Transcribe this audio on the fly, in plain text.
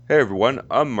Hey everyone,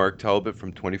 I'm Mark Talbot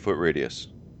from 20 Foot Radius,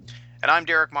 And I'm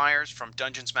Derek Myers from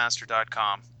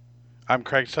DungeonsMaster.com. I'm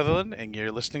Craig Sutherland, and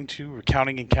you're listening to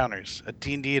Recounting Encounters, a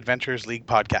D&D Adventures League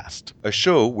podcast. a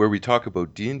show where we talk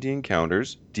about D&D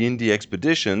encounters, D&D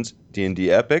expeditions,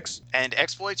 D&D epics, And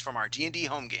exploits from our D&D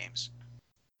home games.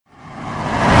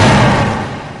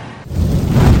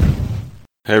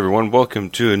 Hey everyone, welcome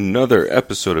to another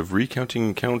episode of Recounting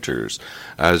Encounters.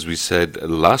 As we said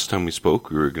last time we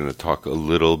spoke, we were going to talk a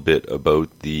little bit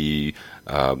about the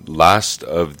last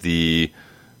of the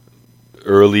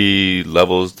early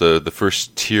levels, the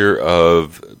first tier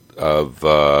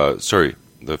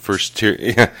the first tier.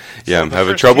 Yeah, I'm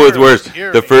having trouble with words.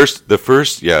 The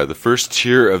first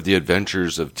tier of the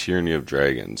Adventures of Tyranny of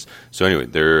Dragons. So anyway,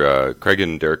 Craig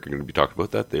and Derek are going to be talking about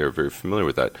that. They are very familiar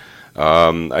with that.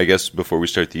 I guess before we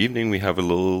start the evening, we have a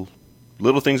little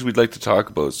things we'd like to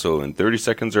talk about. So in 30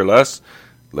 seconds or less,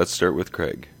 let's start with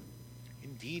Craig.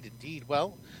 Indeed.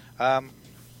 Well,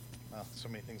 so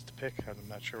many things to pick. I'm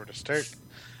not sure where to start.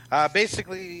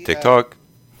 Basically, TikTok.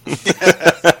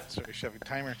 Sorry, shoving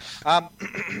timer.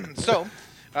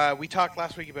 We talked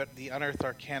last week about the Unearthed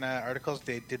Arcana articles.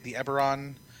 They did the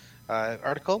Eberron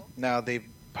article. Now they've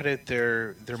put out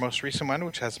their most recent one,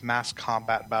 which has mass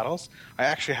combat battles. I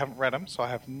actually haven't read them, so I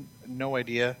have no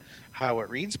idea how it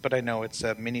reads, but I know it's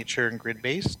miniature and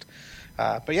grid-based.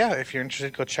 But yeah, if you're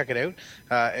interested, go check it out.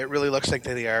 It really looks like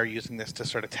they are using this to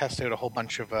sort of test out a whole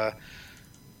bunch of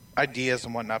ideas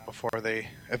and whatnot before they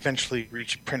eventually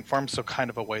reach print form, so kind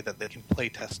of a way that they can play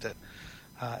test it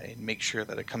and make sure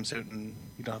that it comes out and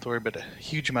you don't have to worry about a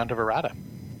huge amount of errata.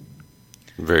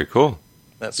 Very cool.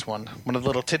 That's one of the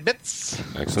little tidbits.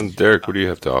 Excellent. Derek, what do you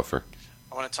have to offer?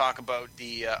 I want to talk about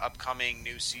the upcoming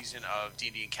new season of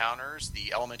D&D Encounters,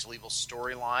 the Elemental Evil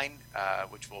storyline,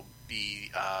 which will be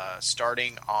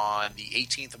starting on the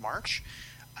 18th of March.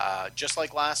 Just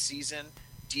like last season,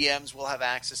 DMs will have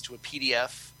access to a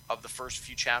PDF of the first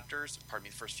few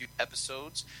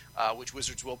episodes, which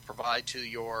Wizards will provide to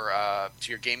your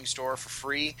gaming store for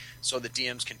free, so that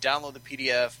DMs can download the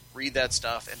PDF, read that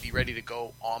stuff, and be ready to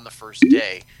go on the first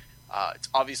day. It's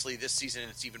obviously this season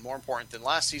it's even more important than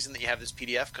last season that you have this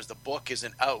PDF, because the book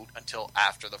isn't out until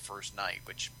after the first night,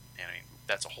 which, I mean,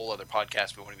 that's a whole other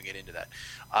podcast. We won't even get into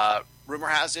that. Rumor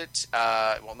has it,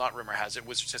 not rumor has it,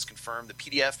 Wizards has confirmed the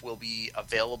PDF will be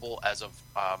available as of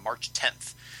March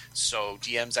 10th. So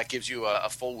DMs, that gives you a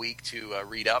full week to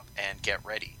read up and get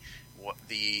ready.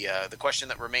 The question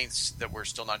that remains that we're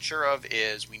still not sure of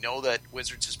is, we know that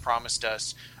Wizards has promised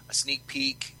us a sneak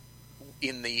peek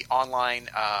in the online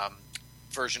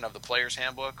version of the Player's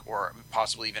Handbook, or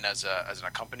possibly even as an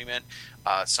accompaniment,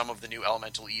 some of the new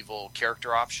Elemental Evil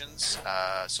character options,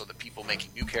 so that people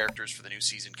making new characters for the new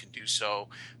season can do so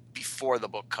before the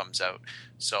book comes out.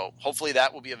 So hopefully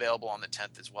that will be available on the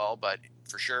 10th as well, but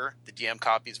for sure the DM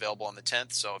copy is available on the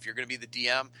 10th. So if you're going to be the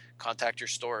DM, contact your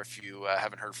store if you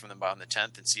haven't heard from them by on the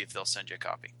 10th, and see if they'll send you a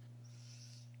copy.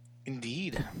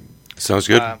 Indeed. Sounds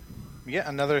good.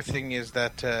 Another thing is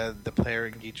that the player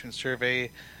engagement survey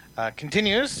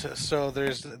continues. So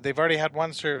they've already had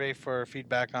one survey for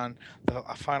feedback on the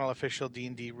final official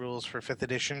D&D rules for 5th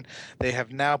edition. They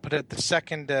have now put out the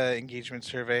second engagement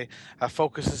survey.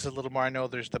 Focuses a little more. I know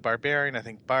there's the Barbarian, I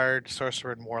think Bard,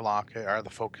 Sorcerer, and Warlock are the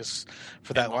focus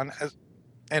for that one.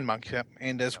 And Monk, yeah.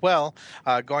 And as well,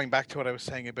 going back to what I was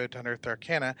saying about Unearthed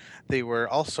Arcana, they were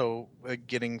also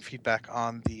getting feedback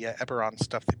on the Eberron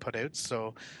stuff they put out.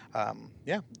 So,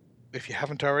 if you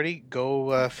haven't already,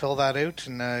 go fill that out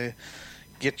and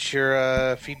get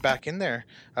your feedback in there.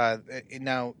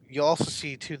 Now, you'll also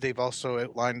see, too, they've also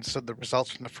outlined the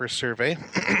results from the first survey.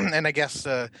 And I guess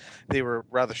they were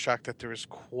rather shocked that there was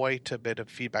quite a bit of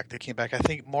feedback that came back. I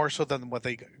think more so than what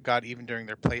they got even during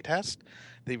their playtest.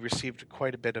 They received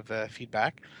quite a bit of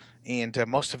feedback. And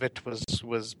most of it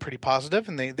was pretty positive.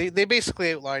 And they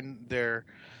basically outlined their,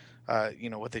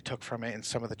 what they took from it and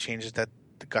some of the changes that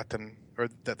got them, or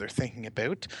that they're thinking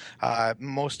about.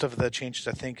 Most of the changes,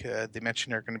 I think, they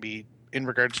mentioned are going to be in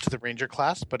regards to the Ranger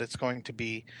class, but it's going to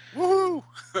be woohoo.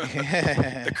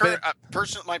 The current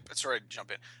sorry to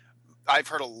jump in. I've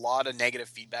heard a lot of negative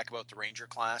feedback about the Ranger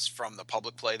class from the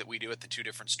public play that we do at the two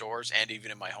different stores, and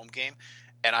even in my home game.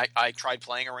 And I tried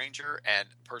playing a Ranger, and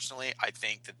personally, I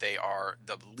think that they are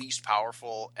the least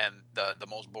powerful and the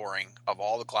most boring of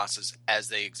all the classes as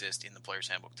they exist in the Player's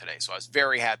Handbook today. So I was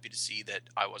very happy to see that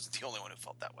I wasn't the only one who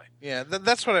felt that way. Yeah,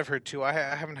 that's what I've heard too. I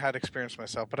haven't had experience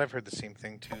myself, but I've heard the same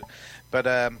thing too. But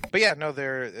yeah, no,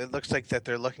 it looks like that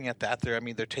they're looking at that. They're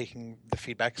taking the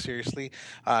feedback seriously.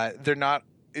 They're not.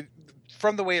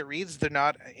 from the way it reads, they're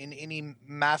not in any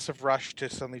massive rush to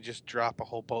suddenly just drop a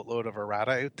whole boatload of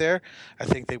errata out there. I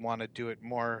think they want to do it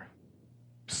more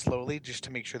slowly just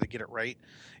to make sure they get it right,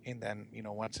 and then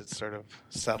once it's sort of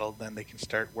settled, then they can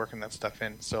start working that stuff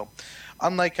in. So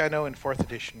unlike, I know in 4th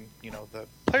edition, the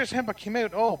player's handbook came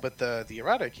out, but the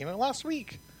errata came out last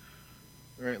week,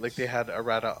 right? Like they had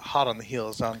errata hot on the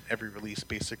heels on every release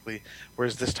basically,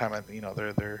 whereas this time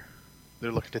they're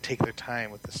looking to take their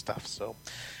time with this stuff. So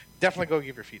definitely go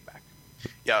give your feedback.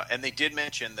 Yeah, and they did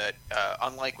mention that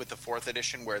unlike with the 4th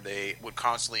edition where they would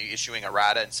constantly issuing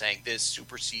errata and saying this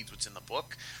supersedes what's in the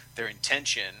book, their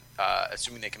intention,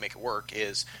 assuming they can make it work,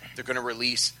 is they're going to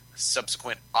release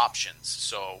subsequent options.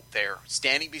 So they're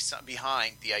standing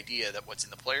behind the idea that what's in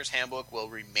the player's handbook will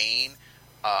remain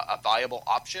a viable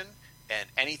option, and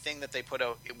anything that they put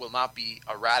out, it will not be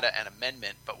errata and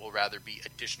amendment, but will rather be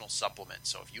additional supplement.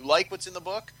 So if you like what's in the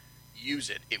book,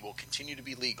 use it. It will continue to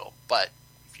be legal, but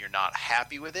if you're not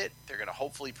happy with it, they're going to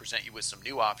hopefully present you with some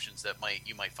new options that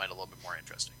you might find a little bit more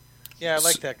interesting. Yeah, I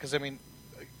like that because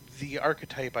the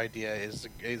archetype idea is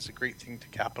a great thing to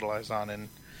capitalize on, and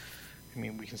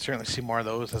we can certainly see more of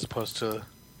those as opposed to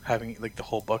having the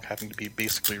whole book having to be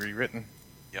basically rewritten.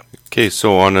 Yep. Okay,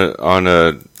 so on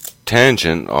a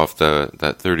tangent off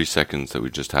that 30 seconds that we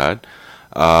just had,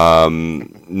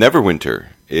 Neverwinter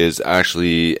is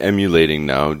actually emulating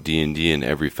now D&D in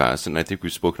every facet, and I think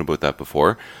we've spoken about that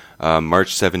before.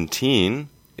 March 17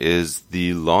 is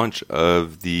the launch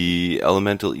of the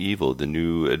Elemental Evil, the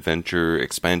new adventure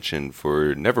expansion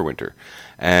for Neverwinter.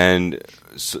 And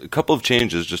a couple of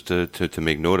changes just to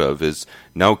make note of is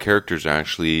now characters are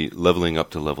actually leveling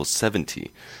up to level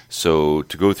 70. So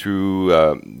to go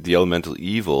through the Elemental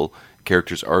Evil,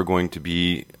 characters are going to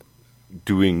be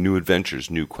doing new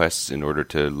adventures, new quests in order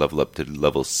to level up to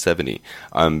level 70.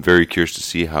 I'm very curious to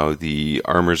see how the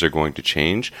armors are going to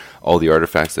change, all the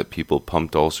artifacts that people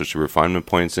pumped all sorts of refinement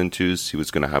points into, see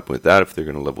what's going to happen with that, if they're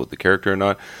going to level with the character or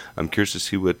not. I'm curious to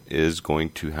see what is going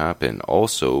to happen.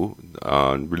 Also,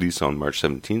 release on March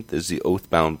 17th is the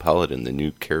Oathbound Paladin, the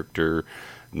new character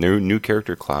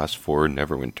class for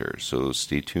Neverwinter. So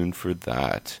stay tuned for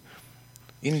that.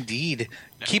 Indeed.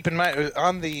 Keep in mind,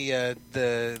 on the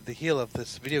heel of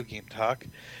this video game talk,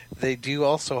 they do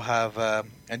also have a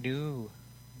new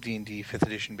D&D 5th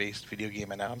edition based video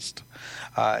game announced.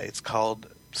 It's called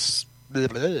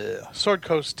Sword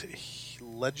Coast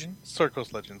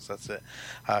Legends, that's it.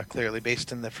 Clearly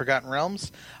based in the Forgotten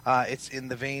Realms. It's in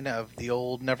the vein of the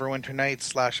old Neverwinter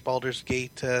Nights / Baldur's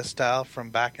Gate style from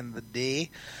back in the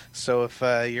day. So if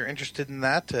you're interested in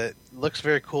that, it looks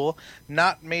very cool.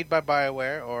 Not made by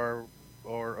BioWare or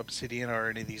Obsidian or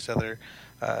any of these other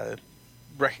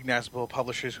recognizable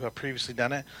publishers who have previously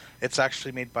done it. It's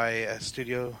actually made by a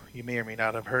studio you may or may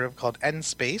not have heard of called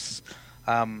N-Space.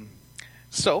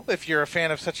 So, if you're a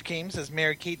fan of such games as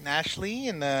Mary-Kate and Ashley,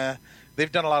 and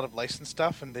they've done a lot of licensed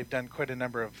stuff, and they've done quite a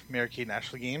number of Mary-Kate and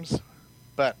Ashley games.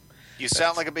 But you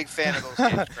sound like a big fan of those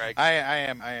games, Craig. I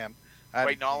am.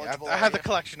 Quite knowledgeable. I have the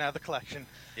collection.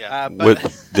 Yeah.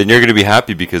 Then you're going to be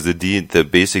happy because the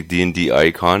basic D&D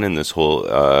icon in this whole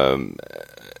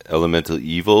Elemental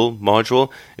Evil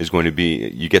module is going to be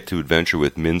you get to adventure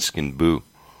with Minsk and Boo.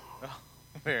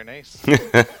 Very nice.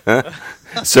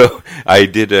 So I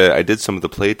did some of the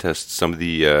playtests, some of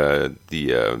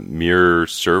the mirror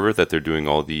server that they're doing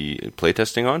all the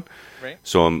playtesting on. Right.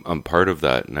 So I'm part of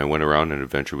that, and I went around and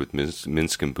adventured with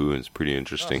Minsk and Boo, and it's pretty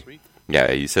interesting. Oh, sweet.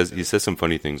 Yeah, he says some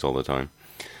funny things all the time.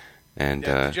 And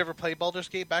did you ever play Baldur's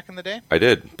Gate back in the day? I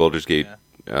did. Baldur's Gate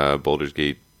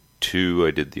 2.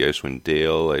 I did the Icewind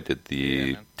Dale. I did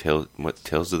the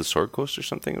Tales of the Sword Coast or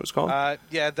something it was called.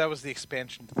 That was the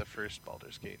expansion to the first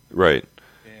Baldur's Gate. Right.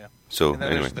 Yeah. So and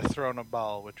then anyway, there's the Throne of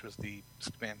Baal, which was the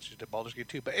expansion to Baldur's Gate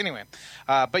 2. But anyway,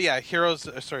 Heroes.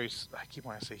 Sorry, I keep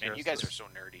wanting to say Heroes. And you guys are so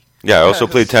nerdy. Yeah, I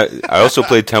also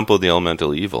played Temple of the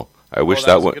Elemental Evil. I wish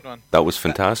that was a good one. That was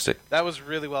fantastic. That was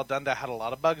really well done. That had a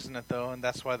lot of bugs in it, though, and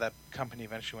that's why that company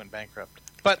eventually went bankrupt.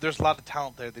 But there's a lot of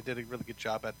talent there. They did a really good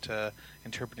job at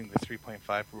interpreting the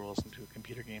 3.5 rules into a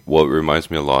computer game. Well, it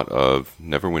reminds me a lot of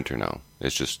Neverwinter now.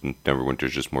 It's just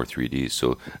Neverwinter's just more 3D.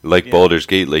 So like Baldur's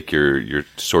Gate, like your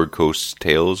Sword Coast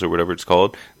Tales or whatever it's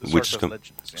called,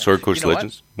 Sword Coast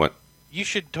Legends. What? You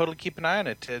should totally keep an eye on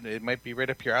it. It might be right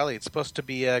up your alley. It's supposed to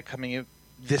be coming out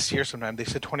this year sometime. They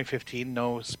said 2015,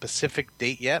 no specific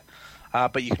date yet,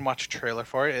 but you can watch a trailer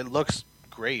for it. It looks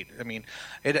great. I mean,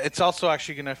 it's also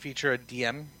actually going to feature a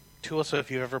DM tool. So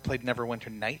if you've ever played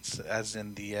Neverwinter Nights, as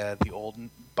in the old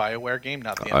BioWare game,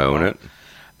 not the I own it.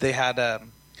 They had a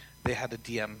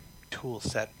DM tool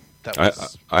set that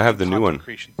was I have the new one.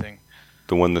 Creation thing.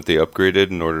 the one that they upgraded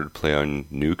in order to play on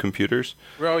new computers.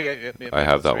 Oh yeah. I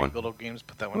have that one. Little Games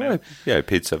put that one out. I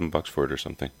paid $7 for it or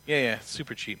something. Yeah,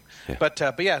 super cheap. Yeah. But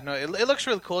yeah, no, it looks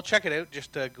really cool. Check it out.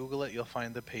 Just Google it. You'll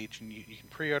find the page, and you can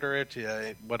pre-order it.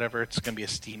 Whatever. It's going to be a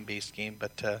Steam-based game,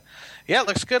 but yeah, it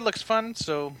looks good. Looks fun.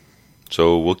 So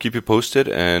we'll keep you posted,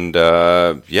 and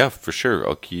yeah, for sure,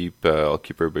 I'll keep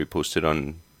everybody posted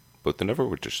on both the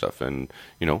Neverwinter stuff, and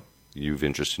you've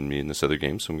interested me in this other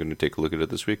game, so I'm going to take a look at it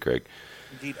this week, Craig.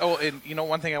 Indeed. Oh, and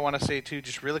one thing I want to say too,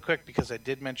 just really quick, because I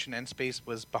did mention N-Space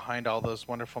was behind all those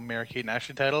wonderful Mary-Kate and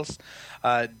Ashley titles.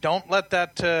 Don't let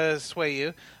that sway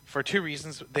you, for two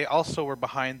reasons. They also were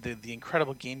behind the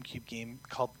incredible GameCube game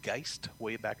called Geist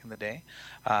way back in the day,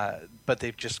 but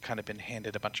they've just kind of been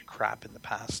handed a bunch of crap in the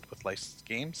past with licensed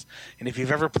games. And if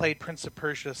you've ever played Prince of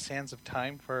Persia: Sands of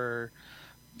Time for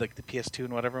like the PS2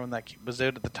 and whatever when that was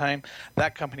out at the time,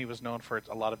 that company was known for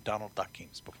a lot of Donald Duck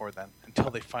games before then, until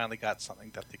they finally got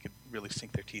something that they could really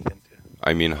sink their teeth into.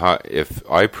 I mean, if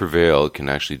I Prevail can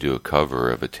actually do a cover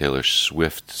of a Taylor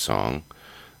Swift song,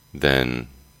 then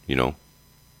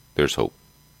there's hope.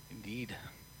 Indeed.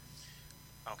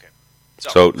 Okay.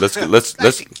 So let's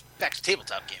back to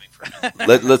tabletop gaming for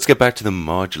let's get back to the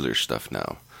modular stuff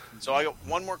now. So I got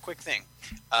one more quick thing.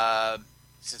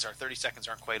 Since our 30 seconds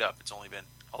aren't quite up, it's only been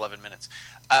 11 minutes.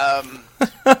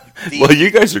 Well, you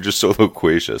guys are just so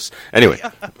loquacious. Anyway.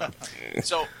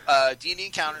 So, D&D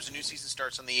Encounters, a new season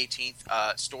starts on the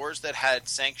 18th. Stores that had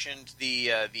sanctioned the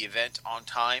event on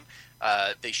time,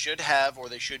 they should have, or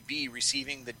they should be,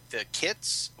 receiving the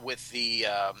kits with the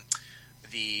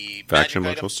faction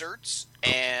magic item modules? certs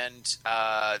and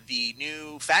the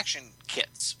new faction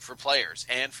kits for players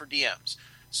and for DMs.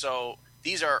 So,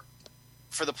 these are...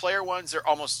 For the player ones, they're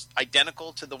almost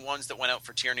identical to the ones that went out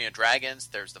for Tyranny of Dragons.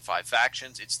 There's the 5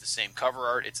 factions. It's the same cover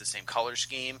art. It's the same color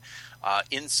scheme.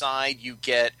 Inside, you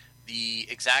get the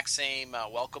exact same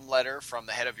welcome letter from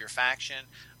the head of your faction.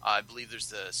 I believe there's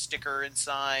the sticker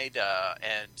inside.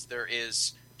 And there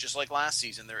is, just like last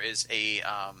season, there is a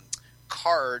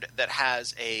card that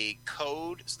has a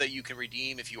code so that you can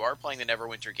redeem if you are playing the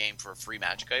Neverwinter game for a free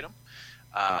magic item.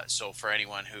 So for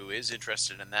anyone who is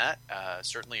interested in that,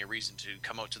 certainly a reason to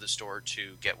come out to the store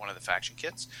to get one of the faction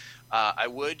kits. I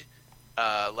would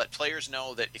let players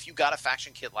know that if you got a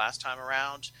faction kit last time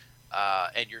around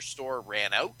and your store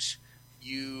ran out,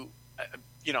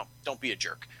 don't be a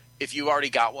jerk. If you already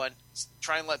got one,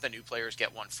 try and let the new players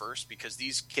get one first, because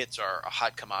these kits are a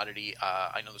hot commodity.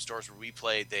 I know the stores where we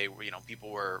played, people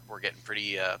were getting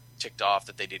pretty ticked off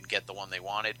that they didn't get the one they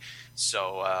wanted.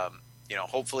 So.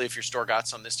 Hopefully if your store got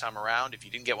some this time around, if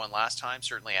you didn't get one last time,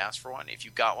 certainly ask for one. If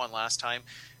you got one last time,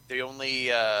 the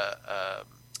only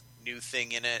new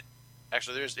thing in it,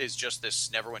 actually, is just this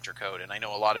Neverwinter code. And I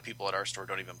know a lot of people at our store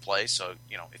don't even play. So,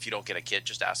 if you don't get a kit,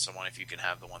 just ask someone if you can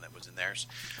have the one that was in theirs.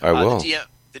 I will.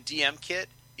 The DM kit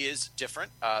is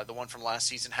different. The one from last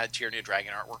season had Tyranny of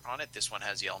Dragon artwork on it. This one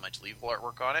has the Elemental Evil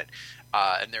artwork on it.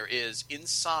 And there is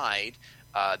inside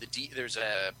there's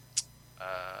a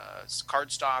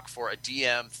card stock for a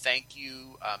DM thank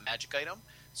you magic item.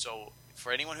 So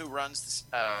for anyone who runs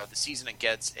the season and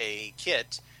gets a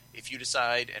kit, if you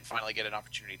decide and finally get an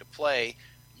opportunity to play,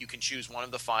 you can choose one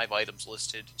of the 5 items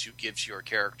listed to give to your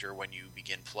character when you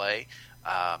begin play.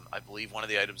 I believe one of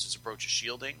the items is a Brooch of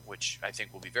Shielding, which I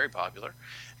think will be very popular.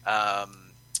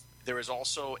 There is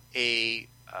also a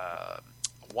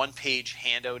one-page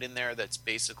handout in there that's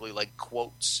basically like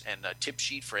quotes and a tip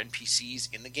sheet for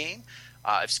NPCs in the game.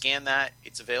 I've scanned that.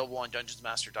 It's available on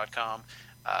DungeonsMaster.com.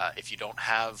 If you don't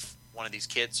have one of these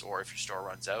kits, or if your store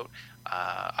runs out,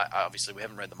 obviously we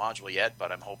haven't read the module yet,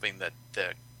 but I'm hoping that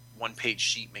the one-page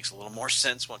sheet makes a little more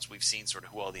sense once we've seen sort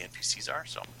of who all the NPCs are.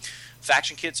 So,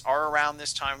 faction kits are around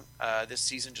this time, this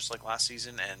season, just like last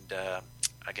season, and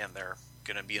again, they're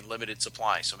going to be in limited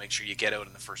supply, so make sure you get out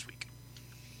in the first week.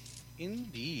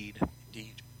 Indeed.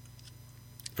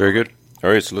 Very good. All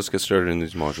right, so let's get started in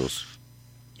these modules.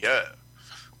 Yeah.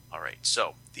 All right,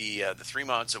 so the 3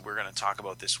 mods that we're going to talk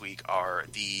about this week are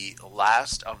the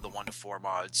last of the 1 to 4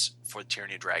 mods for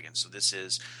Tyranny of Dragons. So this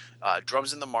is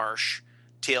Drums in the Marsh,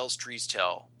 Tales, Trees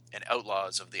Tell, and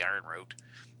Outlaws of the Iron Road.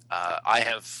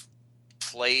 I've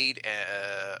played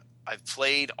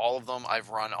all of them. I've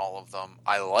run all of them.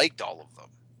 I liked all of them.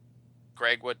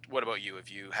 Greg, what about you? Have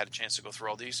you had a chance to go through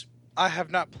all these? I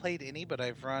have not played any, but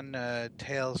I've run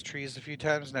Tales, Trees a few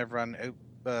times, and I've run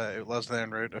Outlaws of the Iron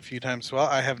Road a few times as well.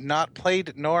 I have not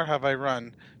played, nor have I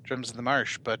run Drums in the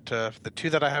Marsh, but the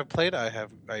 2 that I have played, I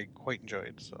quite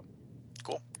enjoyed. So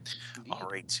cool. Indeed. All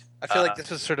right. I feel like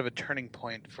this is sort of a turning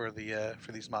point for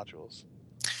these modules.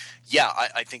 Yeah,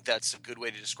 I think that's a good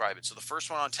way to describe it. So the first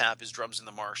one on tap is Drums in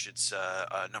the Marsh. It's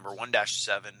number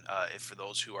 1-7 for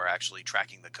those who are actually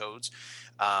tracking the codes.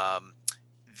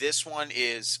 This one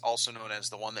is also known as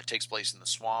the one that takes place in the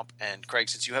swamp. And Craig,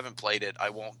 since you haven't played it, I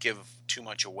won't give too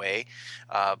much away.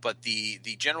 But the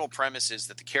general premise is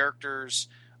that the characters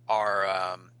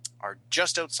are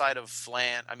just outside of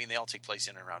Flan. I mean, they all take place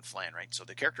in and around Flan, right? So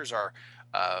the characters are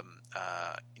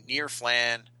near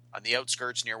Flan, on the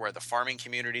outskirts near where the farming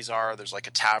communities are. There's like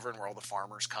a tavern where all the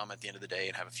farmers come at the end of the day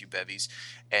and have a few bevies.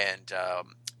 And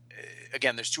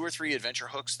again, there's 2 or 3 adventure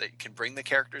hooks that can bring the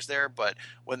characters there. But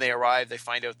when they arrive, they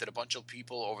find out that a bunch of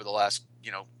people over the last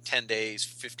 10 days,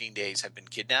 15 days have been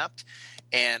kidnapped.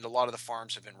 And a lot of the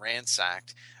farms have been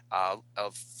ransacked.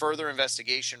 A further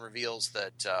investigation reveals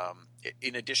that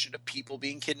in addition to people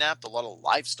being kidnapped, a lot of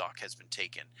livestock has been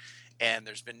taken. And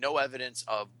there's been no evidence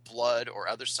of blood or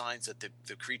other signs that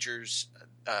the creatures,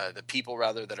 the people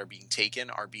rather, that are being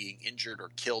taken are being injured or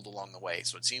killed along the way.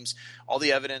 So it seems all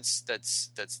the evidence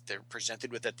that's they're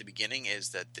presented with at the beginning is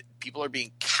that people are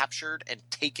being captured and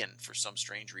taken for some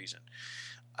strange reason.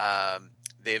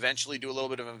 They eventually do a little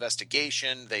bit of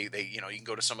investigation. They you can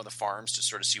go to some of the farms to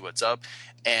sort of see what's up.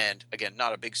 And again,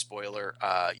 not a big spoiler.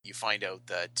 You find out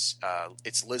that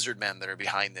it's lizard men that are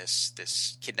behind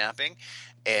this kidnapping,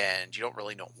 and you don't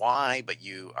really know why. But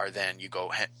you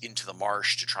go into the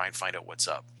marsh to try and find out what's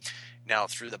up. Now,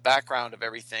 through the background of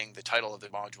everything, the title of the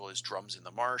module is Drums in the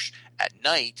Marsh. At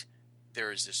night,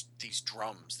 there is these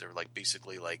drums. They're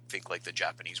basically think like the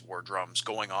Japanese war drums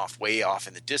going off way off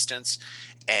in the distance.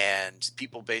 And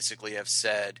people basically have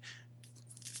said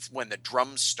when the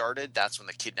drums started, that's when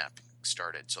the kidnapping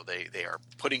started. So they are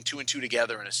putting 2 and 2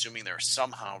 together and assuming they're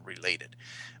somehow related.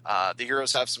 The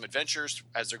heroes have some adventures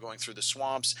as they're going through the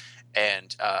swamps,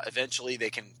 and eventually they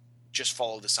can just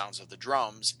follow the sounds of the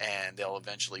drums, and they'll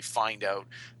eventually find out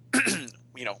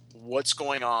what's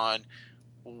going on,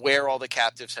 where all the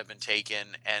captives have been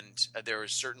taken, and there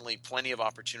is certainly plenty of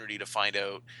opportunity to find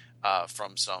out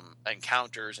from some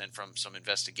encounters and from some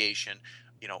investigation,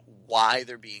 why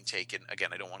they're being taken. Again,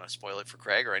 I don't want to spoil it for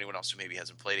Craig or anyone else who maybe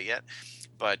hasn't played it yet,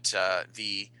 but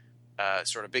the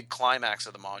sort of big climax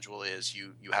of the module is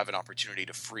you have an opportunity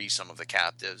to free some of the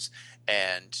captives.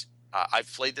 And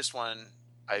I've played this one.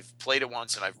 I've played it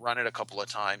once and I've run it a couple of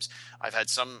times. I've had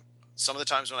some of the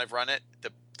times when I've run it,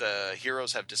 the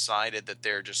heroes have decided that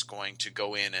they're just going to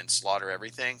go in and slaughter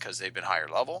everything because they've been higher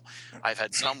level. I've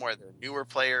had some where they're newer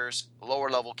players, lower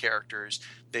level characters.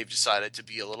 They've decided to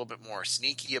be a little bit more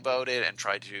sneaky about it and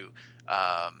try to,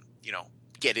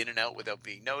 get in and out without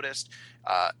being noticed.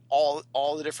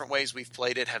 All the different ways we've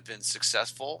played it have been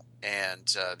successful,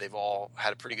 and they've all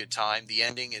had a pretty good time. The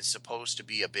ending is supposed to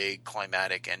be a big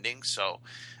climatic ending, so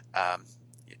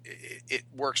it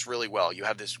works really well. You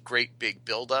have this great big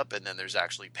build-up, and then there's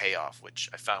actually payoff, which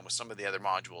I found with some of the other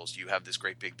modules. You have this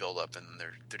great big build-up, and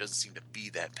there doesn't seem to be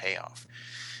that payoff.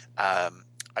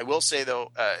 I will say,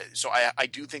 though, so I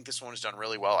do think this one is done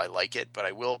really well. I like it, but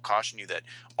I will caution you that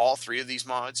all 3 of these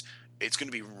mods,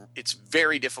 it's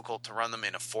very difficult to run them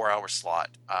in a 4-hour slot.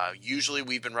 Usually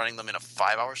we've been running them in a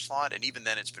 5-hour slot, and even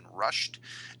then it's been rushed.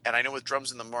 And I know with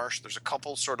Drums in the Marsh, there's a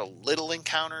couple sort of little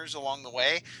encounters along the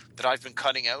way that I've been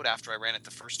cutting out after I ran it the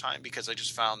first time, because I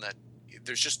just found that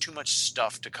there's just too much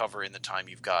stuff to cover in the time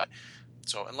you've got.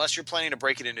 So unless you're planning to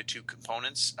break it into 2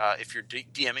 components, if you're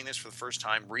DMing this for the first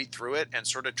time, read through it and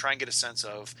sort of try and get a sense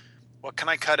of what can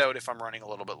I cut out if I'm running a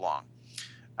little bit long.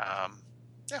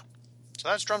 So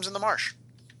that's Drums in the Marsh.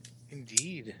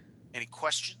 Indeed. Any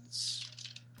questions?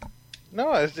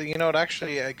 No,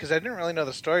 actually, because I didn't really know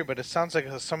the story, but it sounds like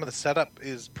some of the setup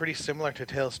is pretty similar to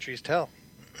Tales Trees Tell.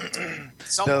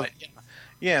 Somewhat, yeah.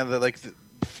 Yeah,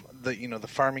 the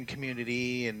farming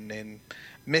community and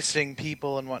missing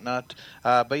people and whatnot.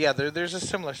 But yeah, there's a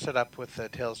similar setup with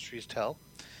Tales Trees Tell,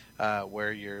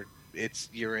 where you're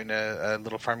in a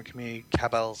little farming community,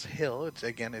 Cabell's Hill.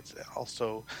 It's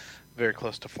also very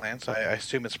close to Flan, so I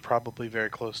assume it's probably very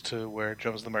close to where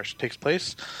Drums in the Marsh takes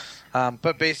place.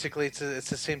 But basically, it's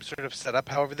the same sort of setup.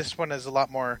 However, this one is a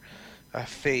lot more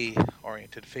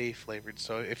Fae-oriented, Fae-flavored.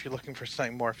 So if you're looking for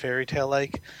something more fairy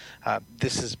tale-like,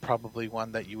 this is probably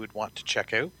one that you would want to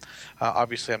check out.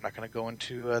 Obviously, I'm not going to go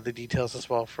into the details as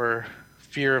well for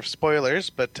fear of spoilers,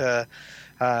 but the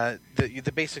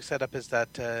basic setup is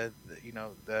that the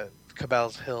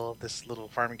Cabell's Hill, this little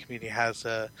farming community, has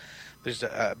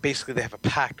basically they have a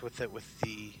pact with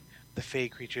the Fae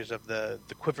creatures of the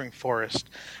Quivering Forest,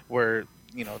 where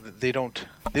they don't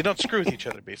screw with each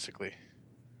other, basically.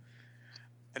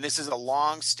 And this is a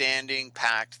long-standing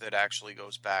pact that actually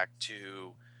goes back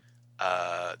to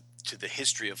the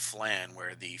history of Flan,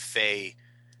 where the Fae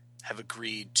have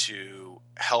agreed to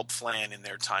help Flan in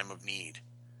their time of need.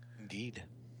 Indeed.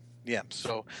 Yeah.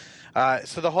 So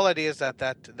the whole idea is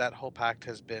that whole pact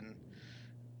has been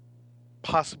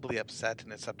possibly upset,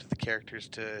 and it's up to the characters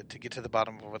to get to the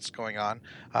bottom of what's going on.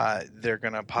 They're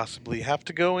gonna possibly have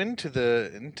to go into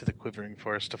the Quivering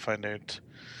Forest to find out,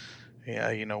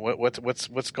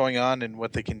 what's going on and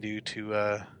what they can do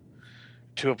to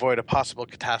avoid a possible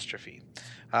catastrophe.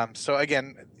 So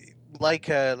again, like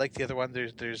the other one,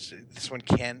 there's this one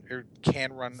can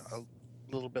run a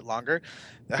little bit longer.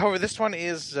 However, this one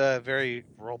is very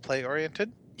role play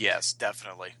oriented. Yes,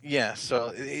 definitely. Yeah,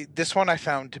 so this one I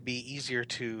found to be easier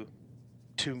to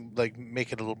like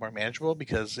make it a little more manageable,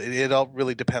 because it all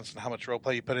really depends on how much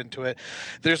roleplay you put into it.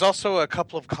 There's also a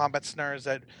couple of combat scenarios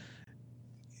that,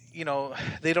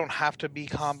 they don't have to be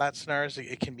combat scenarios.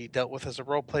 It can be dealt with as a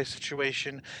roleplay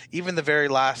situation. Even the very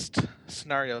last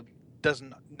scenario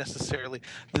doesn't necessarily.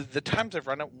 The times I've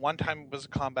run it, one time it was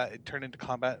combat, it turned into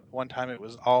combat. One time it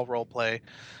was all roleplay.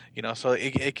 So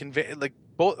it can like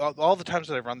both. All the times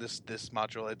that I've run this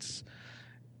module,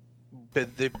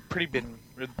 they've pretty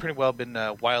well been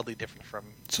wildly different from.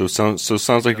 So it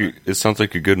sounds like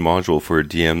a good module for a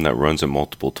DM that runs it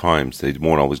multiple times. They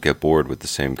won't always get bored with the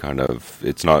same kind of.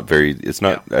 It's not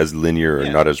as linear or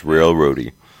not as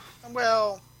railroady.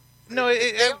 Well, no,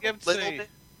 I would say, bit.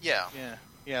 Yeah.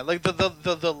 Like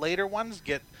the later ones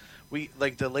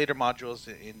the later modules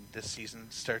in this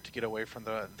season start to get away from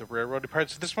the railroady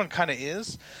parts. So this one kind of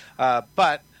is,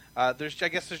 but. There's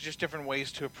just different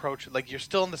ways to approach it. Like, you're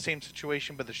still in the same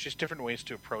situation, but there's just different ways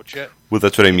to approach it. Well,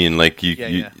 that's what I mean. Like,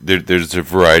 there's a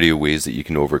variety of ways that you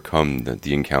can overcome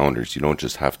the encounters. You don't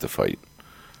just have to fight.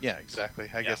 Yeah, exactly.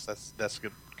 I guess that's a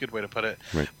good way to put it.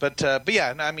 Right. But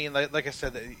yeah, I mean, like I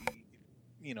said,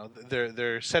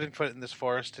 they're setting foot in this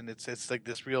forest, and it's like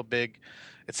this real big.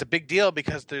 It's a big deal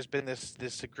because there's been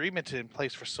this agreement in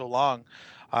place for so long,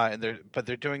 and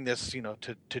they're doing this,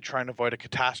 to try and avoid a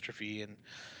catastrophe. And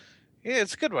yeah,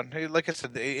 it's a good one. Like I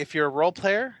said, if you're a role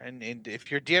player and if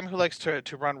you're a DM who likes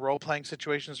to run role playing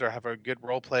situations or have a good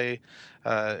role play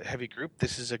heavy group,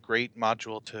 this is a great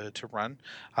module to run.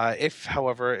 If,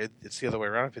 however, it's the other way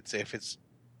around. If it's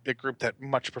a group that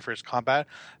much prefers combat,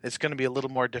 it's going to be a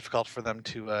little more difficult for them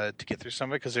to get through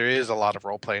some of it, because there is a lot of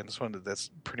role play in this one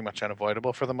that's pretty much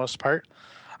unavoidable for the most part.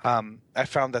 I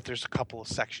found that there's a couple of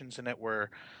sections in it where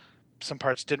some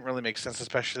parts didn't really make sense,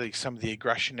 especially some of the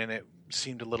aggression in it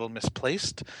seemed a little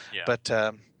misplaced. Yeah. But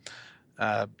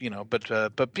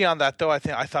but beyond that, though, I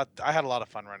thought I had a lot of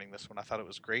fun running this one. I thought it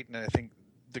was great, and I think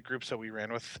the groups that we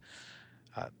ran with,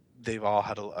 they've all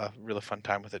had a really fun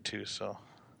time with it too. So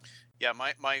yeah,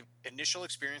 my initial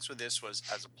experience with this was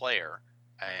as a player.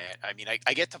 I mean,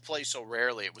 I get to play so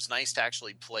rarely. It was nice to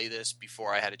actually play this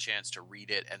before I had a chance to read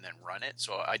it and then run it,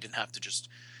 so I didn't have to just,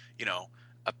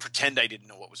 pretend I didn't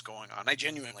know what was going on. I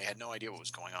genuinely had no idea what was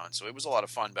going on, so it was a lot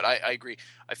of fun. But I agree.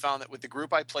 I found that with the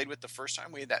group I played with the first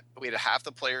time, we had half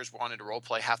the players wanted to role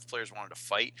play, half the players wanted to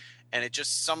fight, and it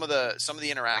just some of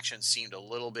the interactions seemed a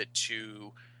little bit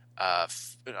too. I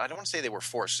don't want to say they were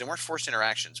forced. They weren't forced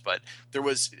interactions, but there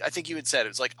was. I think you had said it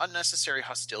was like unnecessary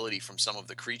hostility from some of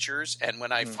the creatures. And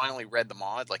when I finally read the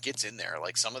mod, like, it's in there.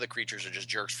 Like, some of the creatures are just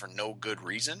jerks for no good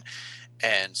reason.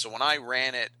 And so when I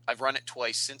ran it, I've run it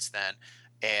twice since then.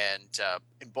 And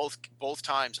in both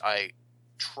times, I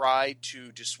tried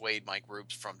to dissuade my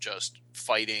groups from just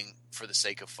fighting for the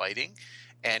sake of fighting,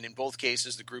 and in both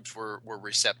cases, the groups were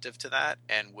receptive to that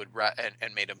and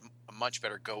and made a much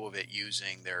better go of it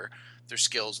using their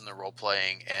skills and their role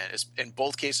playing. And in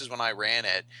both cases, when I ran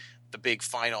it, the big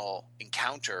final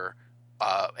encounter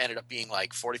ended up being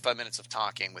like 45 minutes of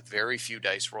talking with very few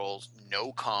dice rolls,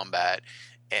 no combat.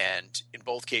 And in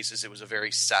both cases, it was a very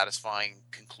satisfying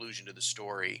conclusion to the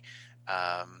story.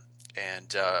 For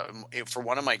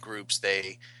one of my groups,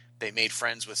 they made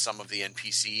friends with some of the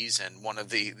NPCs, and one of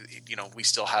the, we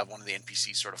still have one of the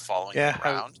NPCs sort of following them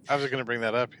around. I was going to bring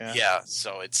that up. Yeah. Yeah.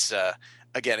 So it's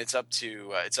again, it's up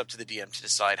to the DM to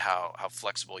decide how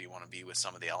flexible you want to be with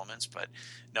some of the elements. But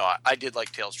no, I did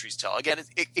like Tales Trees Tell. Again,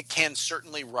 it can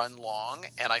certainly run long,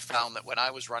 and I found that when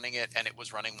I was running it and it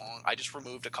was running long, I just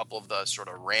removed a couple of the sort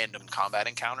of random combat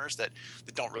encounters that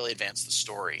don't really advance the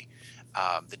story.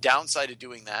 The downside of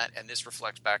doing that, and this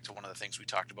reflects back to one of the things we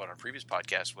talked about on a previous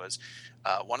podcast, was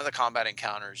one of the combat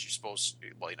encounters you're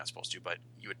not supposed to, but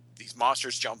these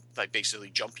monsters basically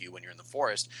jump you when you're in the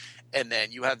forest, and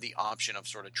then you have the option of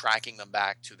sort of tracking them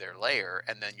back to their lair,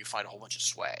 and then you find a whole bunch of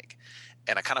swag.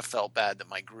 And I kind of felt bad that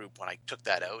my group, when I took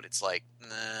that out, it's like,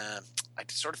 nah, I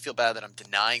sort of feel bad that I'm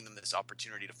denying them this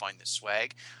opportunity to find this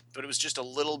swag. But it was just a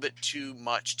little bit too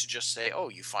much to just say, oh,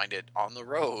 you find it on the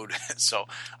road. So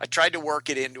I tried to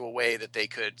work it into a way that they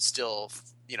could still,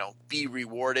 be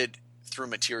rewarded through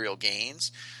material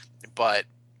gains. But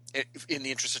in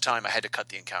the interest of time, I had to cut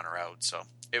the encounter out. So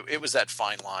it was that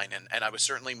fine line, and I was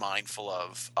certainly mindful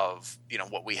of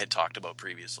what we had talked about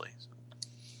previously.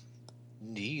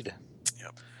 Indeed.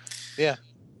 Yep. Yeah.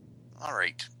 All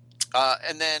right.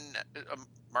 And then,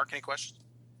 Mark, any questions?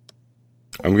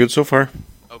 I'm good so far.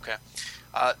 Okay.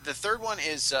 The third one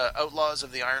is Outlaws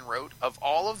of the Iron Road. Of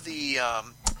all of the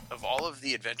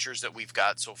adventures that we've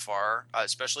got so far,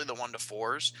 especially the 1 to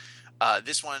 4s,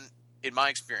 this one, in my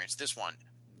experience,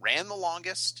 ran the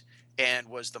longest and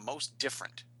was the most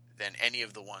different than any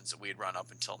of the ones that we had run up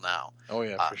until now. Oh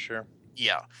yeah, for sure.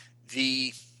 Yeah.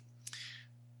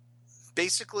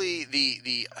 Basically,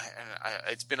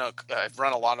 I've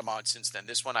run a lot of mods since then.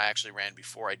 This one I actually ran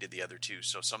before I did the other two,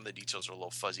 so some of the details are a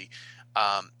little fuzzy.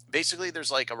 Basically,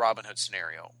 there's like a Robin Hood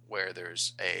scenario where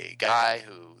there's a guy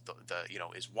who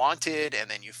is wanted, and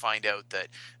then you find out that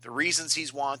the reasons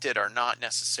he's wanted are not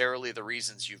necessarily the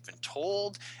reasons you've been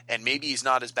told, and maybe he's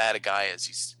not as bad a guy as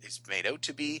he's made out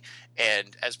to be.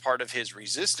 And as part of his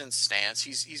resistance stance,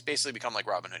 he's basically become like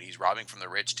Robin Hood. He's robbing from the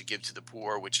rich to give to the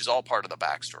poor, which is all part of the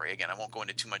backstory. Again, I won't go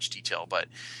into too much detail, but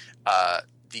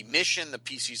the mission the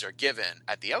PCs are given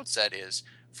at the outset is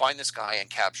find this guy and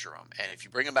capture him. And if you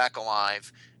bring him back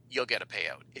alive, you'll get a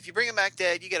payout. If you bring him back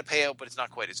dead, you get a payout, but it's not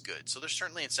quite as good. So there's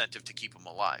certainly incentive to keep him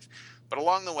alive. But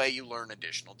along the way, you learn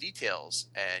additional details,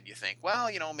 and you think, well,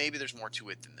 maybe there's more to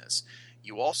it than this.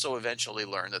 You also eventually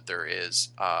learn that there is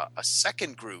a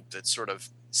second group that sort of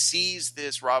sees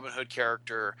this Robin Hood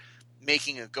character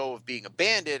making a go of being a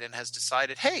bandit and has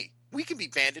decided, hey, we can be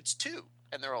bandits too.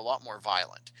 And they're a lot more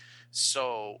violent.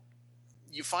 So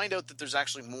you find out that there's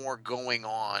actually more going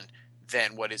on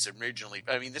than what is originally.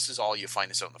 I mean, this is all you find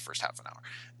this out in the first half an hour.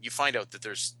 You find out that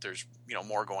there's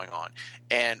more going on.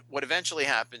 And what eventually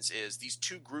happens is these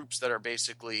two groups that are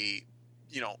basically,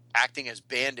 acting as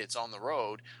bandits on the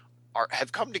road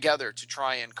have come together to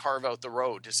try and carve out the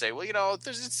road to say, well,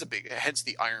 it's a big, hence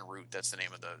the Iron Route. That's the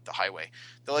name of the highway.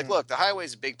 They're like, look, the highway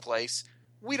is a big place.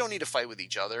 We don't need to fight with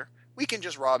each other. We can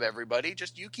just rob everybody.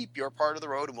 Just you keep your part of the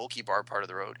road and we'll keep our part of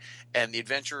the road. And the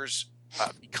adventurers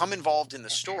become involved in the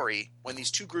story when these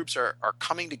two groups are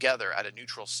coming together at a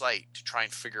neutral site to try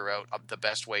and figure out the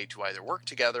best way to either work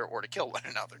together or to kill one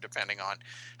another, depending on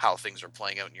how things are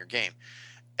playing out in your game.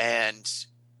 And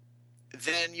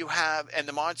then you have, and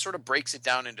the mod sort of breaks it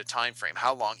down into time frame,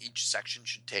 how long each section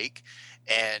should take.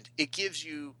 And it gives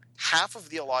you half of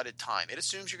the allotted time. It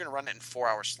assumes you're going to run it in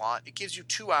 4-hour slot. It gives you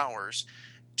 2 hours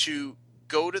to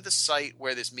go to the site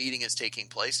where this meeting is taking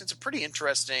place. It's a pretty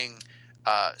interesting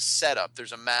setup.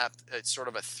 There's a map. It's sort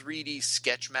of a 3D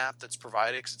sketch map that's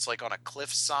provided because it's like on a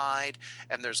cliffside,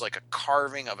 and there's like a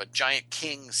carving of a giant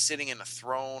king sitting in a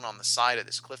throne on the side of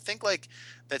this cliff. Think like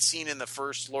that scene in the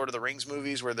first Lord of the Rings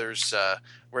movies where there's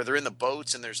where they're in the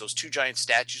boats and there's those two giant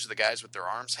statues of the guys with their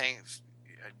arms hanging.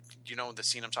 Do you know the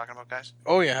scene I'm talking about, guys?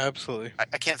 Oh yeah, absolutely.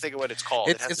 I can't think of what it's called.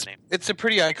 It has a name. It's a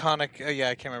pretty iconic.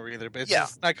 I can't remember either, but it's an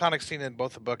iconic scene in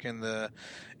both the book and the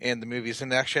movies.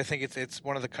 And actually, I think it's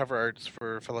one of the cover arts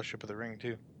for Fellowship of the Ring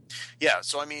too. Yeah.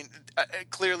 So I mean,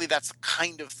 clearly that's the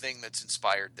kind of thing that's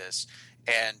inspired this,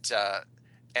 and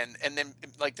then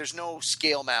like there's no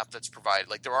scale map that's provided.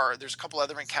 Like there's a couple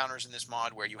other encounters in this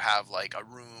mod where you have like a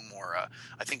room or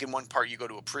I think in one part you go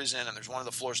to a prison and there's one of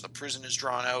the floors of the prison is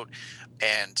drawn out,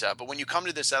 and but when you come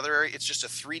to this other area, it's just a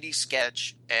 3D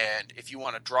sketch, and if you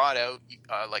want to draw it out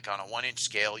like on a 1-inch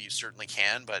scale, you certainly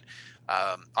can. But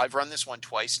I've run this one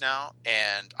twice now,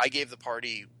 and I gave the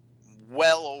party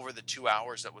well over the 2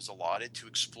 hours that was allotted to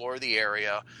explore the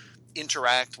area,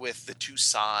 interact with the two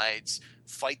sides,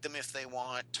 fight them if they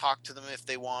want, talk to them if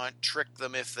they want, trick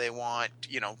them if they want,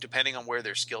 depending on where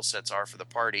their skill sets are for the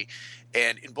party.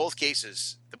 And in both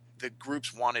cases, the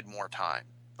groups wanted more time.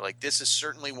 Like this is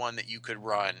certainly one that you could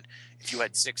run. If you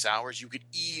had 6 hours, you could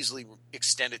easily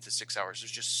extend it to 6 hours.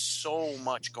 There's just so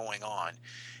much going on.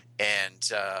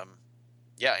 And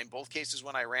in both cases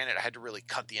when I ran it, I had to really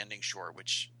cut the ending short,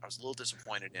 which I was a little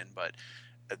disappointed in, but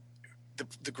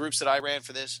the groups that I ran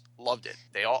for this loved it.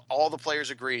 They all the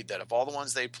players agreed that of all the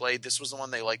ones they played, this was the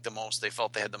one they liked the most. They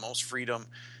felt they had the most freedom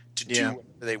to do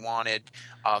what they wanted.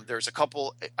 There's a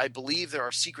couple. I believe there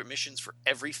are secret missions for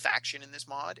every faction in this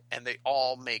mod, and they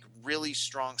all make really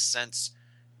strong sense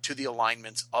to the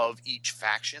alignments of each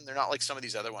faction. They're not like some of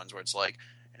these other ones where it's like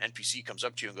an NPC comes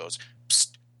up to you and goes,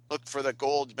 "Psst, look for the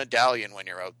gold medallion when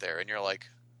you're out there," and you're like,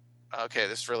 Okay,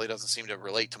 this really doesn't seem to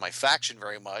relate to my faction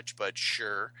very much, but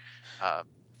sure.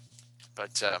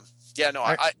 Yeah, no,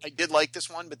 I did like this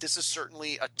one, but this is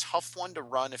certainly a tough one to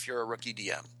run if you're a rookie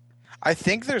DM. I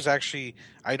think there's actually,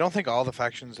 I don't think all the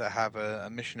factions that have a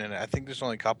mission in it. I think there's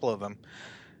only a couple of them,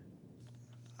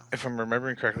 if I'm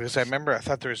remembering correctly. Because I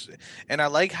thought there's, and I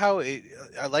like how it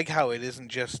isn't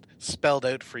just spelled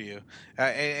out for you.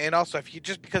 And also, if you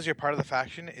just because you're part of the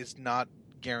faction, it's not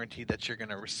guaranteed that you're going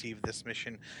to receive this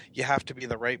mission. You have to be in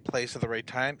the right place at the right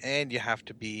time, and you have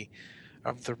to be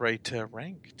of the right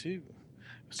rank too.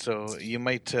 So you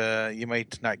might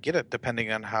not get it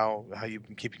depending on how you've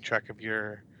been keeping track of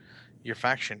your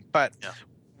faction. But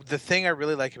the thing I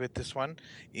really like about this one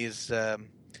is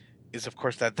of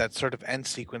course that sort of end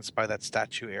sequence by that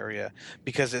statue area,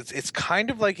 because it's kind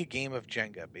of like a game of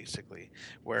Jenga basically,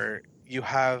 where you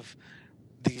have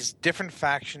these different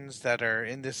factions that are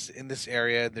in this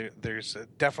area. There's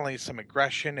definitely some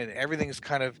aggression, and everything is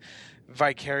kind of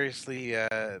vicariously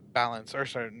balanced. Or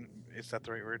sorry, is that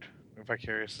the right word?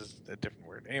 Vicarious is a different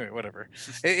word. Anyway, whatever.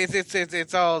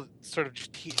 It's all sort of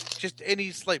just any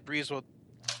slight breeze will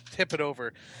tip it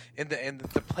over, and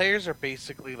the players are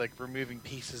basically like removing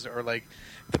pieces, or like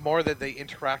the more that they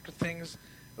interact with things,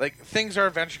 like things are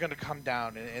eventually going to come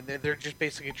down, and they're just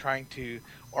basically trying to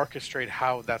orchestrate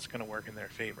how that's going to work in their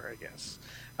favor, I guess.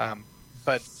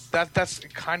 But that's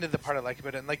kind of the part I like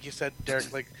about it, and like you said,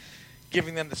 Derek, like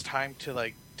giving them this time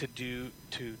to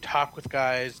talk with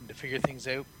guys and to figure things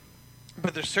out.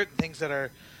 But there's certain things that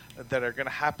are going to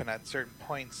happen at certain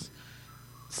points.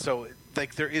 So,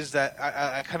 like, there is that.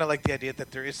 I kind of like the idea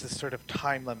that there is this sort of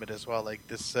time limit as well. Like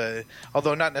this,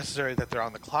 although not necessarily that they're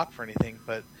on the clock for anything,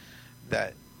 but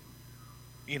that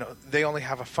they only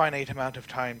have a finite amount of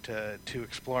time to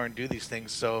explore and do these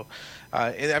things. So,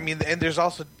 and there's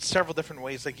also several different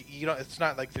ways. Like, it's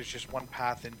not like there's just one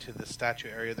path into the statue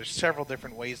area. There's several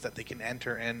different ways that they can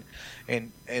enter,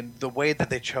 and the way that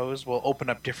they chose will open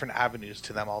up different avenues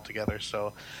to them altogether.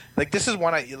 So, like, this is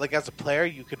one as a player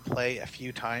you could play a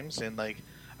few times and like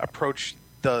approach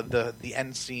the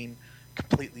end scene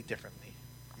completely differently.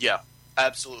 Yeah,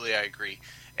 absolutely, I agree.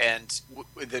 And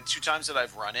the 2 times that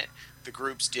I've run it, the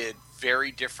groups did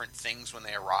very different things when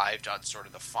they arrived on sort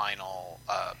of the final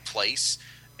place.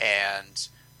 And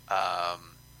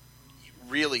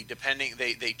really, depending,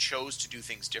 they chose to do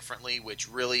things differently, which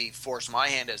really forced my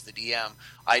hand as the DM.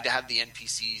 I had to have the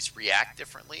NPCs react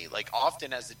differently. Like,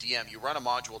 often as the DM, you run a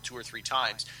module 2 or 3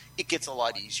 times, it gets a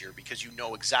lot easier because you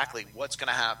know exactly what's going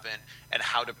to happen and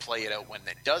how to play it out when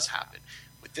it does happen.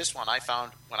 With this one, I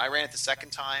found when I ran it the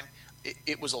second time,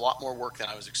 it was a lot more work than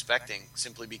I was expecting,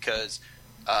 simply because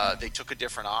they took a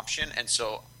different option. And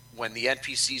so when the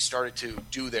NPCs started to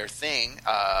do their thing,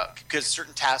 because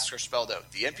certain tasks are spelled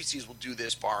out, the NPCs will do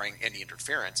this barring any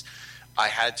interference, I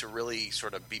had to really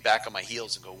sort of be back on my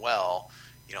heels and go, well,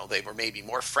 they were maybe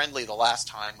more friendly the last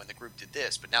time when the group did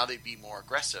this, but now they'd be more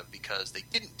aggressive because they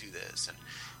didn't do this.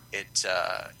 And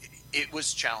it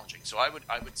was challenging. So I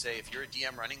would say if you're a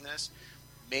DM running this,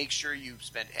 make sure you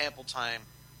spend ample time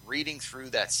reading through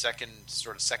that second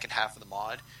half of the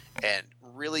mod and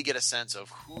really get a sense of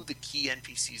who the key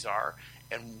NPCs are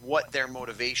and what their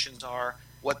motivations are,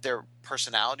 what their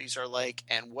personalities are like,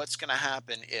 and what's going to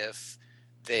happen if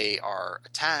they are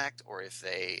attacked or if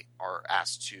they are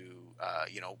asked to,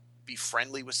 be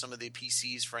friendly with some of the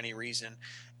PCs for any reason,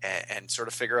 and sort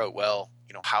of figure out, well,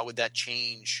 how would that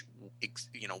change,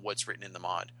 what's written in the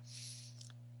mod.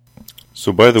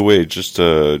 So, by the way, just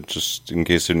in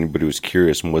case anybody was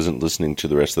curious and wasn't listening to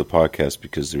the rest of the podcast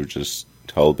because they were just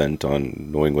hell-bent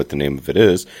on knowing what the name of it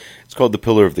is, it's called the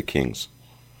Pillar of the Kings.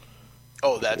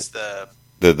 Oh, that's the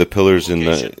pillars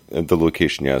location? in the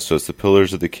location, yeah. So it's the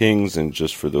Pillars of the Kings, and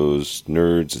just for those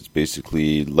nerds, it's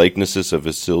basically likenesses of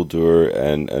Isildur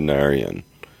and Anarion.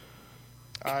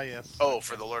 Ah, yes. Oh,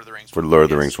 for the Lord of the Rings. For the Lord of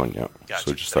the Rings one, yeah. Gotcha.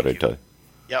 So just thought I'd tell you.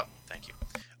 Yep, thank you.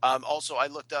 Also, I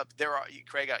looked up.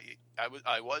 Craig,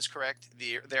 I was correct.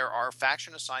 There are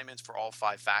faction assignments for all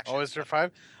 5 factions. Oh, is there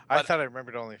 5? I thought I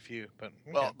remembered only a few, but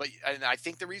okay. Well, and I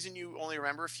think the reason you only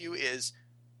remember a few is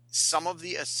some of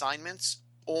the assignments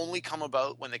only come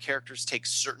about when the characters take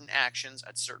certain actions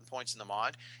at certain points in the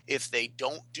mod. If they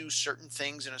don't do certain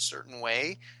things in a certain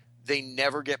way, they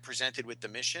never get presented with the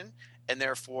mission, and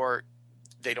therefore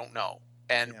they don't know.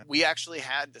 And we actually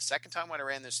had, the second time when I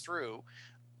ran this through,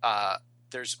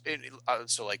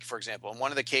 so like, for example, in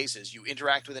one of the cases, you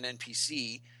interact with an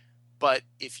NPC, but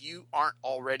if you aren't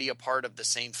already a part of the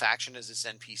same faction as this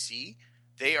NPC,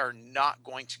 they are not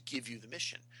going to give you the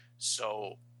mission.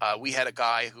 So we had a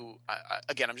guy who,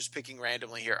 again, I'm just picking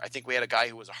randomly here. I think we had a guy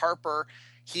who was a Harper.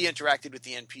 He interacted with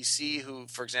the NPC who,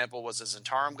 for example, was a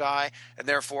Zentarum guy, and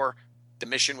therefore the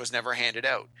mission was never handed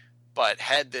out. But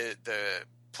had the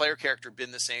player character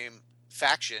been the same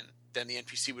faction, then the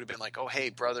NPC would have been like, oh, hey,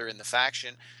 brother in the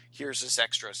faction, here's this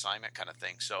extra assignment kind of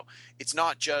thing. So it's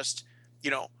not just,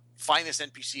 find this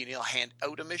NPC and he'll hand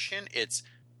out a mission. It's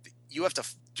you have to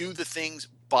do the things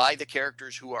by the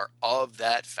characters who are of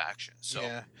that faction. So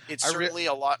it's certainly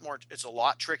a lot more. It's a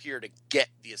lot trickier to get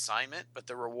the assignment, but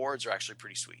the rewards are actually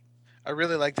pretty sweet. I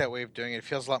really like that way of doing it. It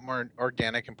feels a lot more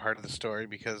organic and part of the story,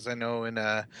 because I know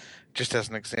just as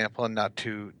an example, and not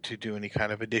to do any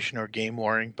kind of addition or game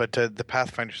warring, but the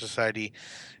Pathfinder Society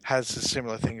has a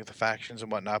similar thing with the factions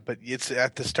and whatnot, but it's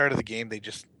at the start of the game, they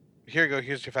just, here you go,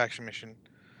 here's your faction mission.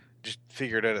 Just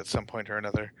figure it out at some point or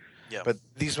another. Yeah. But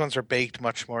these ones are baked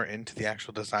much more into the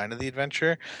actual design of the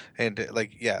adventure. And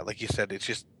like you said, it's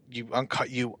just, you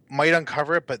might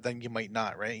uncover it, but then you might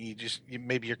not, right?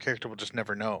 Maybe your character will just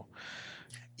never know.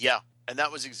 Yeah, and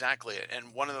that was exactly it.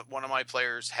 And one of my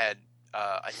players had,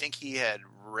 I think he had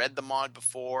read the mod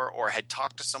before, or had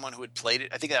talked to someone who had played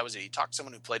it. I think that was it. He talked to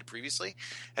someone who played it previously,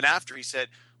 and after he said,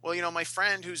 well, my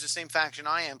friend who's the same faction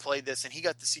I am played this, and he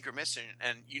got the secret mission,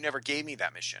 and you never gave me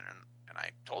that mission. And I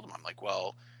told him, I'm like,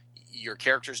 well, your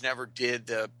characters never did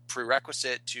the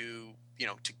prerequisite to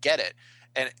get it.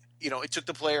 And it took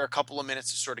the player a couple of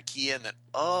minutes to sort of key in that,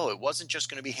 it wasn't just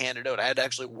going to be handed out. I had to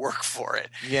actually work for it.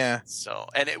 Yeah. So,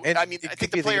 I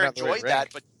think the player enjoyed that,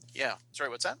 but yeah. Sorry,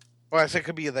 what's that? Well, I think it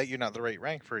could be that you're not the right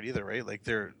rank for it either, right? Like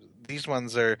these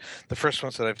ones are the first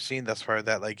ones that I've seen thus far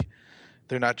that like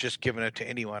they're not just giving it to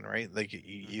anyone, right? Like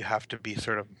you have to be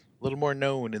sort of a little more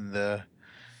known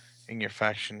in your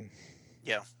faction.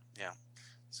 Yeah. Yeah.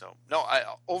 So no,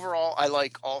 overall I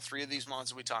like all three of these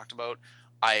mods that we talked about.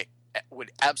 I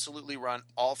would absolutely run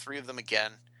all three of them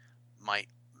again. My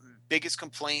biggest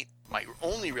complaint, my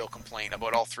only real complaint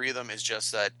about all three of them is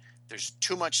just that there's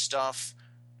too much stuff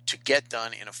to get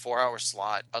done in a 4-hour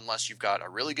slot unless you've got a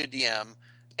really good DM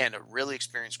and a really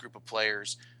experienced group of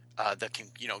players that can,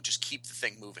 just keep the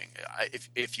thing moving.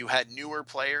 If you had newer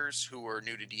players who were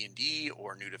new to D&D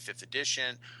or new to 5th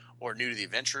edition or new to the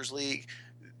Adventurers League,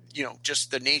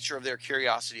 just the nature of their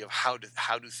curiosity of how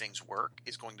do things work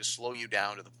is going to slow you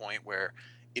down to the point where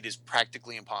it is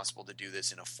practically impossible to do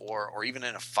this in a 4 or even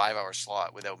in a 5-hour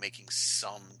slot without making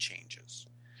some changes.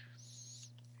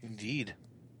 Indeed.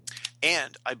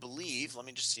 And I believe, let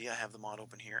me just see, I have the mod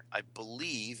open here. I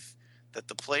believe that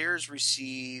the players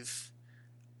receive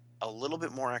a little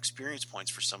bit more experience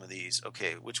points for some of these.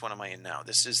 Okay, which one am I in now?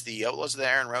 This is the Outlaws of the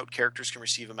Iron Route. Characters can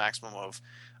receive a maximum of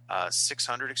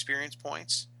 600 experience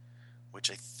points,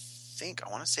 which I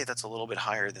want to say that's a little bit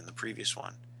higher than the previous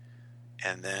one.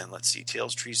 And then let's see,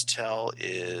 Tales, Trees, Tell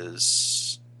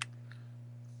is,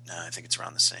 I think it's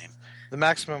around the same. The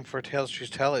maximum for Tales, Trees,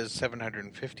 Tell is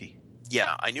 750.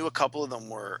 Yeah, I knew a couple of them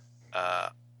were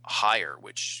higher,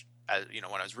 which,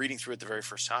 when I was reading through it the very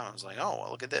first time, I was like, oh,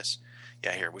 well, look at this.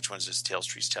 Yeah, here, which one's this? Tales,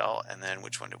 Trees, Tell. And then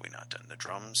which one did we not done? The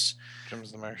Drums. Drums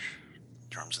of the Marsh.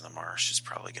 Drums of the Marsh is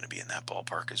probably going to be in that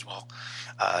ballpark as well.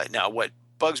 Now, what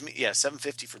bugs me,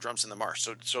 750 for Drums in the Marsh.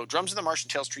 So Drums in the Marsh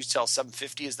and Tales, Trees, Tell,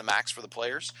 750 is the max for the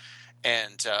players.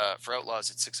 And for Outlaws,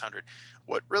 it's 600.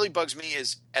 What really bugs me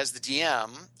is, as the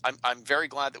DM, I'm very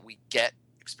glad that we get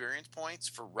experience points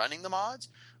for running the mods,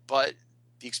 but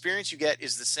the experience you get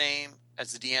is the same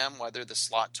as the DM, whether the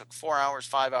slot took 4 hours,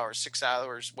 5 hours, 6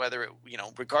 hours, whether it,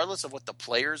 regardless of what the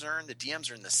players earn, the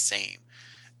DMs earn the same.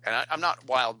 And I'm not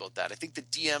wild about that. I think the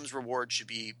DM's reward should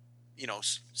be,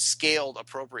 scaled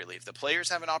appropriately. If the players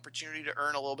have an opportunity to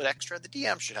earn a little bit extra, the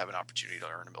DM should have an opportunity to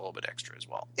earn a little bit extra as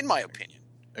well, in my opinion.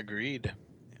 Agreed.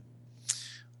 Yeah.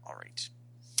 All right.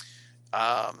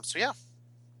 So yeah,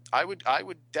 I would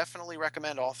definitely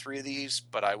recommend all three of these,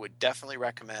 but I would definitely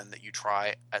recommend that you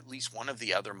try at least one of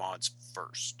the other mods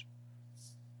first.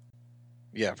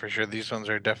 Yeah, for sure. These ones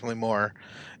are definitely more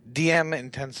DM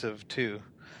intensive too.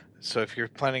 So if you're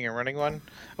planning on running one,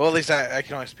 well, at least I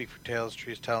can only speak for Tales,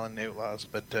 Trees, Tell, and Outlaws.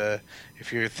 But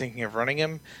if you're thinking of running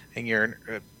them and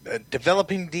you're a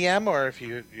developing DM, or if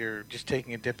you're just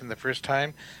taking a dip in the first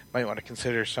time, might want to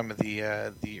consider some of the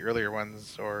earlier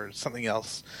ones or something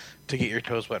else to get your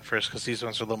toes wet first, because these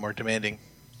ones are a little more demanding.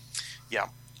 Yeah,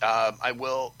 I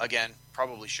will again.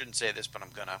 Probably shouldn't say this, but I'm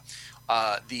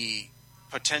gonna. The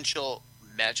potential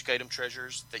magic item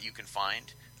treasures that you can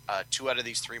find. 2 out of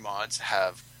these 3 mods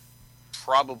have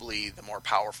probably the more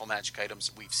powerful magic items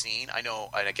that we've seen. I know,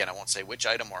 and again, I won't say which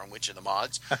item or in which of the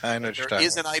mods. I know there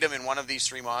is an item in one of these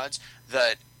 3 mods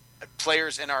that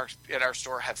players in our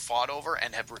store have fought over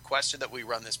and have requested that we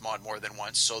run this mod more than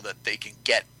once so that they can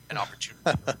get an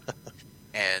opportunity.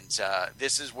 And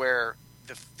this is where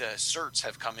the certs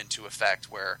have come into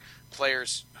effect, where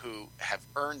players who have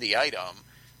earned the item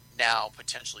now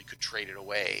potentially could trade it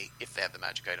away if they have the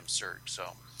magic item cert.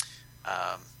 So,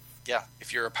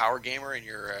 if you're a power gamer and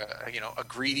you're a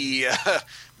greedy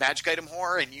magic item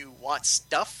whore and you want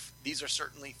stuff, these are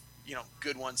certainly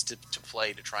good ones to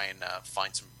play to try and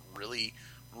find some really,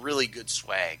 really good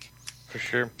swag. For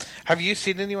sure. Have you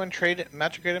seen anyone trade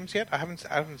magic items yet? I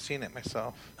haven't seen it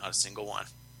myself. Not a single one.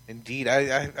 Indeed,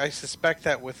 I suspect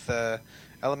that with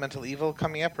Elemental Evil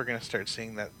coming up, we're going to start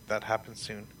seeing that happen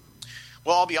soon.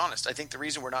 Well, I'll be honest. I think the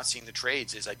reason we're not seeing the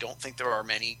trades is I don't think there are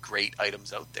many great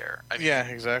items out there. I mean, yeah,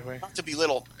 exactly. Not to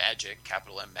belittle magic,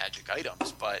 capital M magic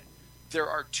items, but there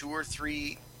are 2 or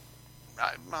 3.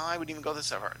 I wouldn't even go this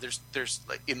far. There's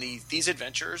like in these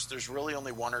adventures, there's really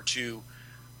only 1 or 2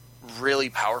 really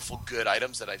powerful good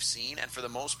items that I've seen, and for the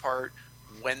most part,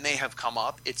 when they have come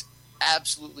up, it's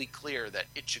absolutely clear that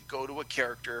it should go to a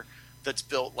character that's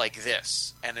built like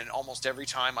this. And in almost every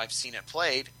time I've seen it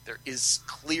played, there is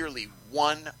clearly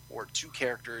 1 or 2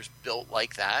 characters built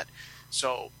like that.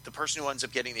 So the person who ends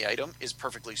up getting the item is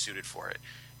perfectly suited for it.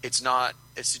 It's not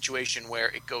a situation where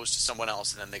it goes to someone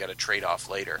else and then they got to trade off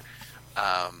later.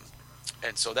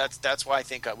 And so that's why I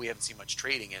think we haven't seen much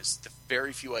trading. Is the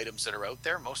very few items that are out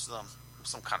there, most of them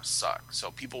kind of suck. So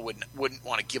people wouldn't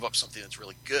want to give up something that's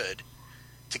really good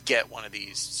to get one of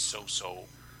these so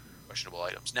questionable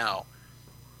items. Now,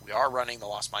 we are running the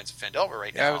Lost Mines of Phandelver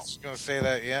right now. I was going to say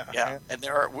that, yeah. And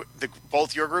there are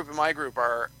both your group and my group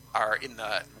are in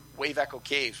the Wave Echo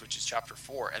Caves, which is Chapter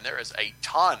 4, and there is a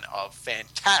ton of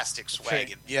fantastic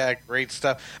swag. Yeah, great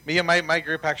stuff. My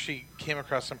group actually came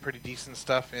across some pretty decent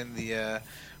stuff in the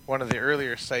one of the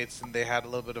earlier sites, and they had a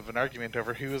little bit of an argument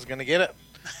over who was going to get it.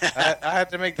 I had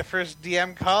to make the first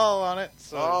DM call on it.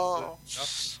 So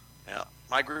yeah.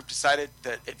 My group decided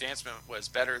that advancement was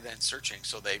better than searching,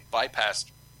 so they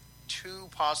bypassed 2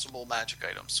 possible magic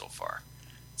items so far,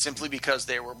 simply because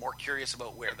they were more curious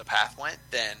about where the path went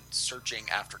than searching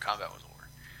after combat was over.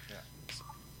 Yeah.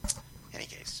 So, in any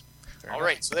case, all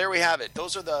right. So there we have it.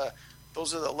 Those are the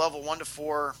level 1 to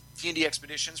 4 D&D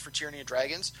expeditions for Tyranny of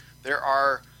Dragons. There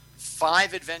are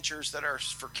 5 adventures that are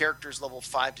for characters level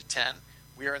 5 to 10.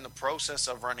 We are in the process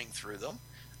of running through them.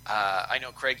 I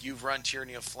know, Craig, you've run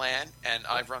Tyranny of Flan, and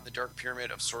I've run the Dark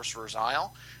Pyramid of Sorcerer's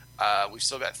Isle. We've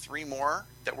still got 3 more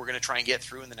that we're going to try and get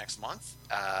through in the next month.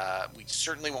 We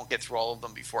certainly won't get through all of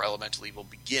them before Elemental Evil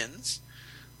begins.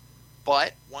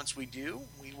 But once we do,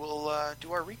 we will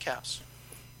do our recaps.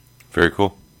 Very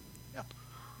cool. Yeah.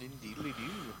 Indeedly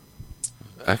do.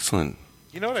 Excellent.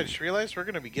 You know what I just realized? We're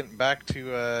going to be getting back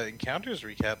to Encounters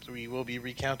recaps. We will be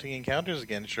recounting Encounters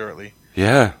again shortly.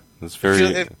 Yeah, that's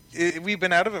very... We've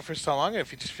been out of it for so long, it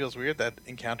just feels weird that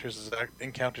Encounters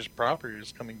proper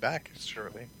is coming back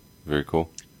shortly. Very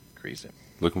cool. Crazy.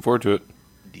 Looking forward to it.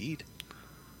 Indeed.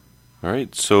 All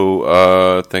right,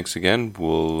 so thanks again.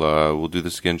 We'll do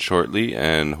this again shortly,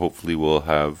 and hopefully we'll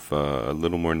have a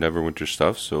little more Neverwinter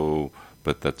stuff.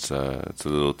 But that's a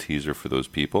little teaser for those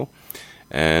people.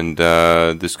 And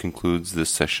this concludes this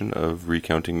session of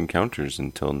Recounting Encounters.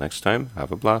 Until next time,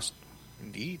 have a blast.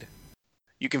 Indeed.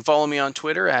 You can follow me on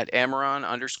Twitter at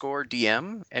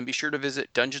Amaron_DM, and be sure to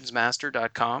visit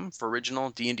DungeonsMaster.com for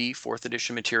original D&D 4th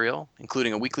edition material,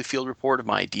 including a weekly field report of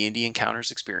my D&D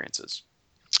Encounters experiences.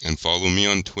 And follow me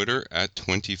on Twitter at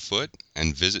 20foot,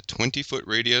 and visit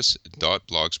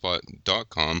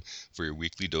 20footradius.blogspot.com for your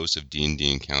weekly dose of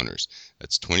D&D Encounters.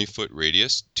 That's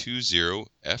 20footradius,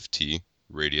 20ft,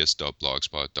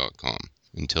 radius.blogspot.com.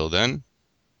 Until then,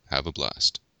 have a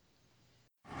blast.